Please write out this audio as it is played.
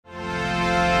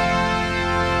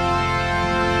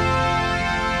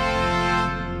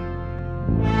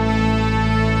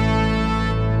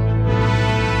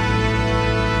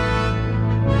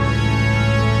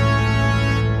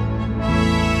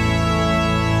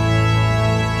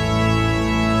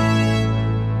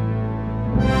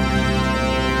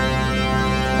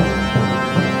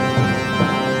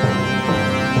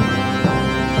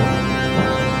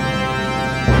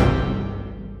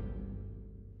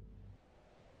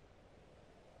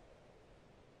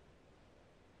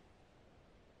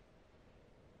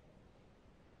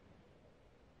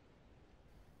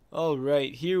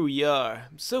Alright, here we are.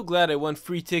 I'm so glad I won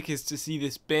free tickets to see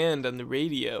this band on the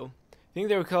radio. I think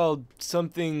they were called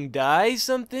something Die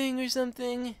Something or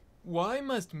something? Why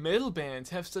must metal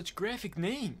bands have such graphic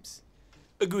names?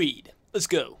 Agreed. Let's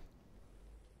go.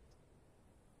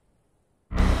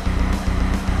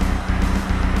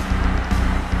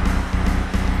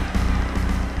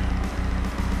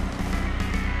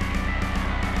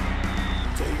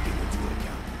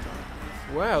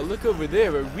 Wow, look over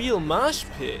there, a real mosh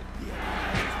pit.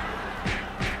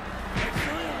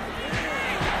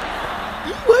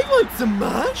 I want some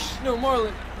mosh. No,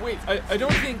 Marlin, wait, I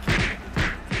don't think...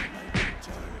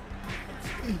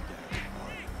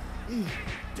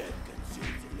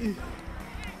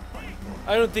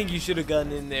 I don't think you should have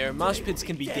gotten in there. Mosh pits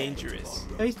can be dangerous.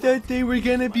 I thought they were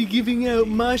gonna be giving out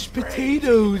mosh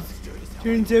potatoes.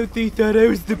 Turns out they thought I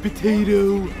was the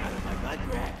potato.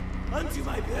 Onto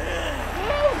my bed.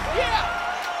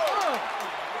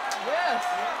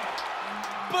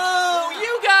 Boo!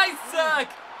 You guys suck!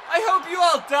 I hope you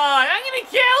all die! I'm gonna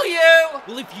kill you!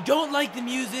 Well, if you don't like the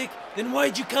music, then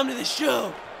why'd you come to the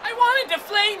show? I wanted to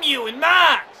flame you in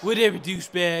March! Whatever,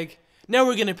 douchebag. Now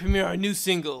we're gonna premiere our new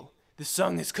single. The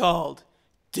song is called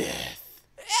Death.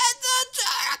 In the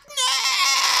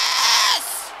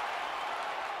darkness!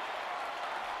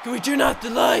 Can we turn off the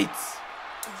lights?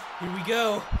 Here we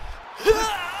go.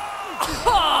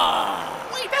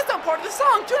 Wait, that's not part of the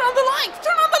song! Turn on the lights!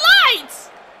 Turn on the lights!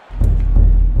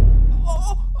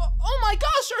 Oh my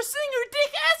gosh, our singer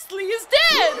Dick Astley is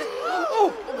dead!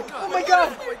 Oh my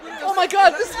god! Oh my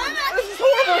god! This is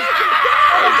horrible!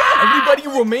 Everybody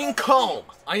remain calm.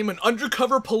 I am an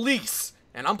undercover police,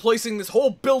 and I'm placing this whole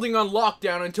building on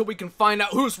lockdown until we can find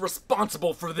out who's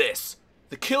responsible for this.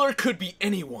 The killer could be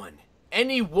anyone.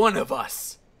 Any one of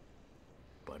us.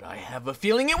 But I have a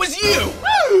feeling it was you!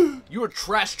 You were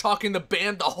trash-talking the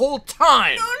band the whole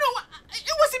time! No,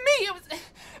 it wasn't me.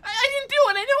 I didn't do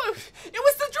it. I know it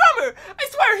was the drummer. I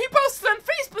swear he posted on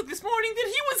Facebook this morning that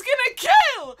he was gonna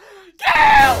kill!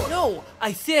 No,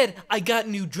 I said I got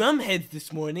new drum heads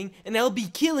this morning and I'll be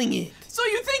killing it. So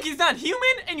you think he's not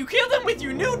human and you killed him with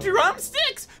your new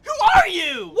drumsticks? Who are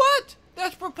you? What?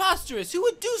 That's preposterous. Who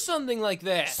would do something like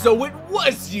that? So it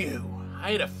was you!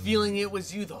 I had a feeling it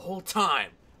was you the whole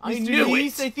time. I knew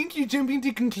it! I think you're jumping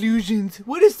to conclusions.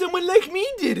 What if someone like me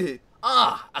did it?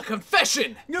 Ah, a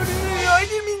confession! No, I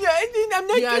didn't mean that. I'm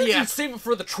not guilty. Yeah, save it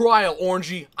for the trial,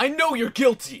 Orangey. I know you're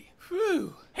guilty.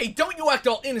 Phew. Hey, don't you act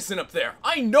all innocent up there.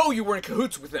 I know you were in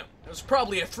cahoots with him. It was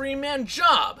probably a three-man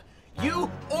job. You,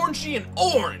 Orangey, and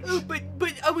Orange. Oh, but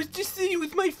I was just sitting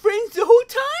with my friends the whole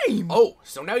time. Oh,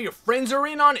 so now your friends are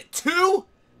in on it too?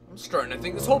 I'm starting to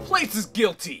think this whole place is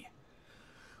guilty.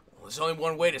 Well, there's only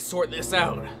one way to sort this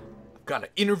out. I've got to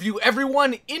interview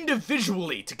everyone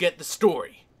individually to get the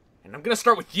story. And I'm gonna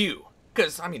start with you,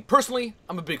 because, I mean, personally,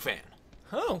 I'm a big fan.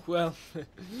 Oh, well,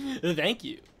 thank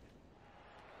you.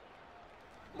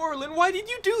 Marlin, why did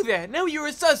you do that? Now you're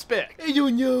a suspect. I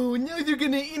don't know. Now they're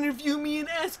gonna interview me and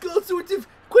ask all sorts of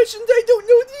questions I don't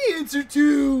know the answer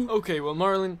to. Okay, well,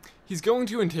 Marlin, he's going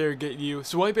to interrogate you,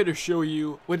 so I better show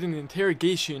you what an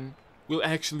interrogation will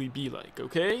actually be like,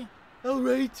 okay?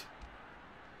 Alright.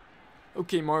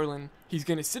 Okay, Marlin, he's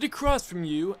gonna sit across from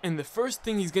you, and the first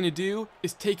thing he's gonna do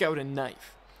is take out a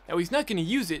knife. Now, he's not gonna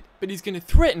use it, but he's gonna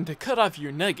threaten to cut off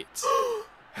your nuggets.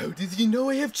 How does he know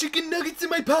I have chicken nuggets in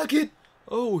my pocket?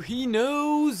 Oh, he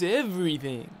knows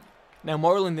everything. Now,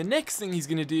 Marlin, the next thing he's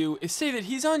gonna do is say that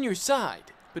he's on your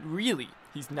side, but really,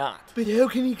 he's not. But how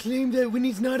can he claim that when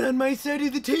he's not on my side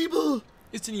of the table?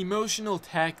 It's an emotional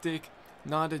tactic,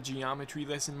 not a geometry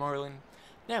lesson, Marlin.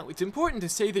 Now, it's important to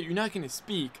say that you're not going to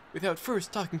speak without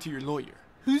first talking to your lawyer.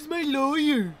 Who's my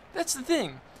lawyer? That's the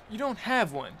thing. You don't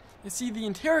have one. You see, the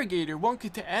interrogator won't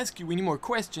get to ask you any more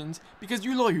questions because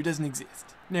your lawyer doesn't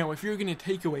exist. Now, if you're going to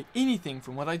take away anything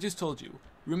from what I just told you,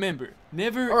 remember,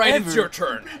 never Alright, ever... it's your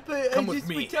turn. But Come I with just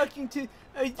me. was talking to...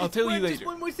 I'll tell you just later.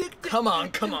 one more sec. Come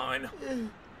on.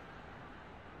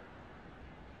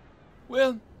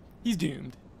 Well, he's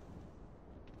doomed.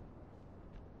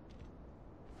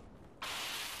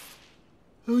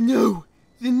 Oh no,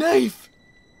 the knife!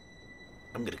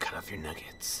 I'm gonna cut off your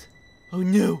nuggets. Oh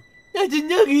no, not the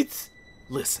nuggets!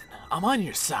 Listen, I'm on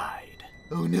your side.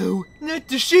 Oh no, not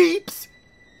the shapes!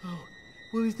 Oh,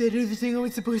 what was that other thing I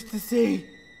was supposed to say?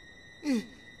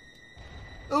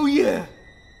 Oh yeah,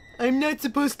 I'm not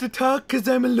supposed to talk because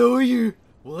I'm a lawyer.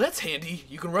 Well, that's handy.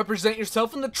 You can represent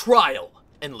yourself in the trial.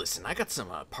 And listen, I got some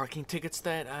parking tickets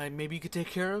that maybe you could take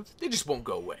care of. They just won't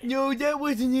go away. No, that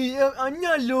wasn't it. I'm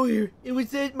not a lawyer. It was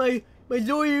that my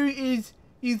lawyer is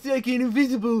like an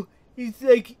invisible. He's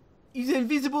like He's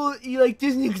invisible, he like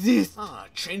doesn't exist. Ah,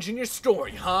 changing your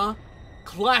story, huh?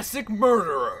 Classic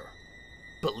murderer.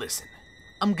 But listen,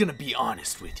 I'm gonna be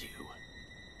honest with you.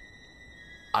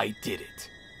 I did it.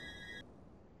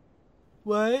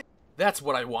 What? That's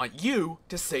what I want you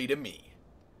to say to me.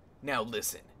 Now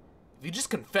listen, if you just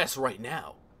confess right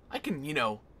now, I can,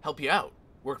 help you out.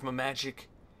 Work my magic.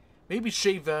 Maybe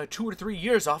shave 2 or 3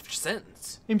 years off your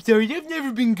sentence. I'm sorry, I've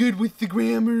never been good with the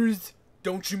grammars.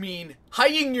 Don't you mean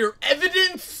hiding your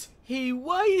evidence? Hey,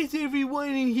 why is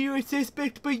everyone in here a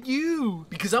suspect but you?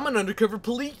 Because I'm an undercover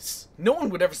police. No one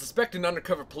would ever suspect an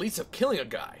undercover police of killing a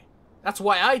guy. That's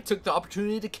why I took the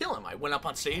opportunity to kill him. I went up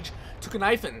on stage, took a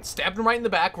knife, and stabbed him right in the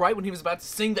back, right when he was about to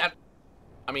sing that...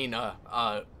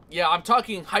 yeah, I'm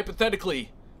talking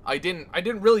hypothetically. I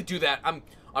didn't really do that. I'm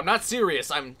not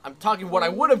serious. I'm talking what I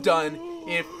would have done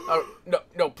if...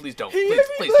 no, please don't. Hey,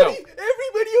 Please don't.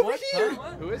 Everybody over here!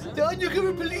 Huh? Who is it? The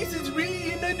undercover police is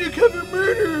really an undercover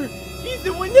murderer! He's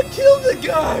the one that killed the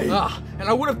guy! Ah, and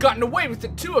I would have gotten away with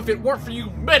it too if it weren't for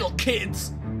you metal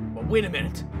kids! But wait a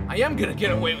minute. I am gonna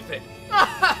get away with it.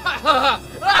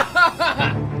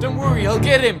 Don't worry, I'll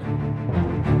get him.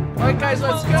 Alright guys,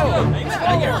 let's go!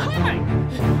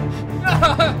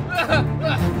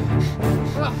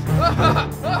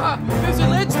 There's a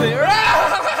ledge there.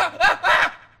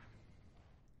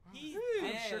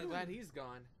 I'm sure glad he's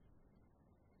gone.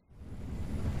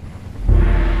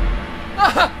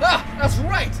 That's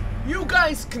right! You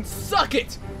guys can suck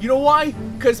it! You know why?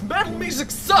 Because metal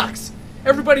music sucks!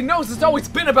 Everybody knows it's always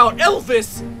been about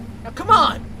Elvis! Now come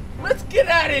on! Let's get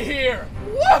out of here!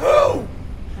 Woohoo!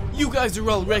 You guys are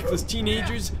all reckless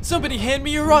teenagers. Somebody hand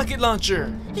me a rocket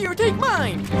launcher. Here, take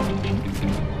mine.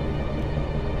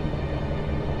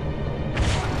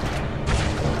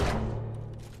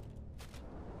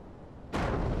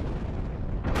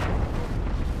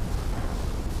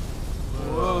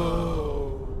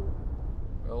 Whoa.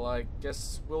 Well, I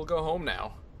guess we'll go home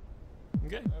now.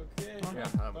 Okay. Yeah,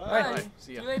 Bye.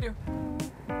 See See ya. you later.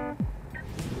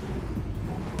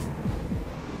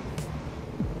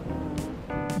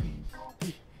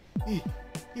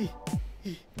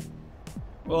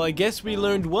 Well, I guess we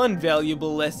learned one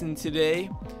valuable lesson today.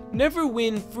 Never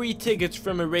win free tickets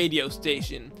from a radio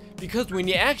station, because when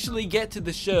you actually get to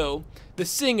the show, the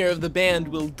singer of the band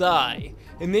will die,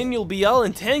 and then you'll be all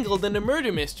entangled in a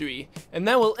murder mystery, and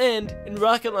that will end in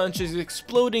rocket launchers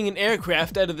exploding an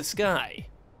aircraft out of the sky.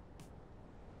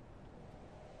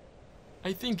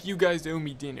 I think you guys owe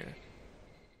me dinner.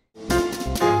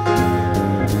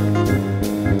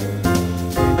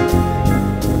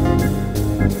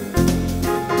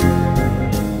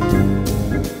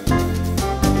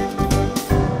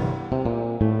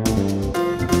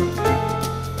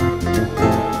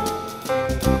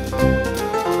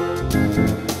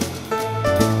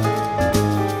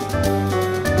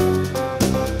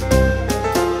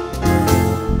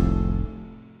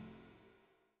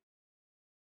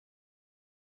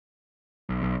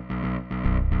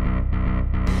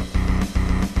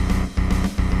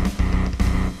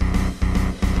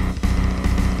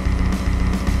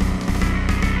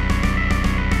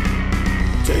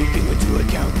 Taking into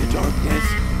account the darkness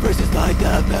versus light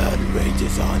that battle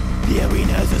rages on, the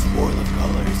arena has a swirl of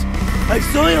colors. I've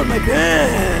soiled my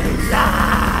pants!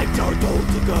 I'm so told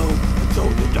to go, and so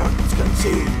the darkness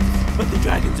concedes. But the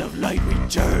dragons of light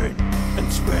return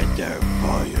and spread their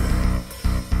fire.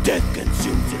 Death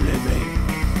consumes the living,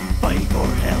 fighting for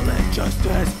hell and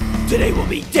justice. Today we'll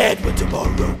be dead when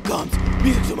tomorrow comes.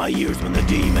 Music to my ears when the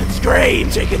demons scream.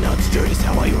 Shaken not stirred is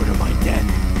how I order my death.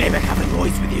 Mimic having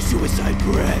voice with your suicide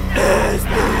breath. I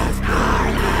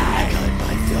cut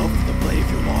myself with the blade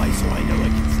of your lie, so I know I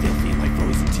can still feel my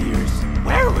frozen tears.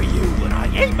 Where were you when I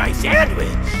ate my sandwich?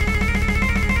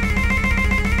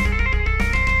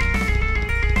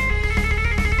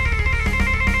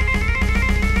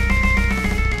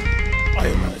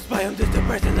 I am just a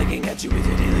person looking at you. Is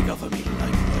it illegal for me to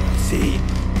like what I see?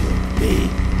 Look me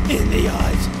in the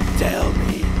eyes. Tell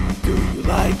me, do you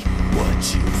like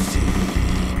what you see?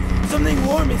 Something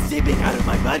warm is seeping out of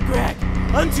my butt crack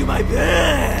onto my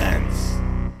bed.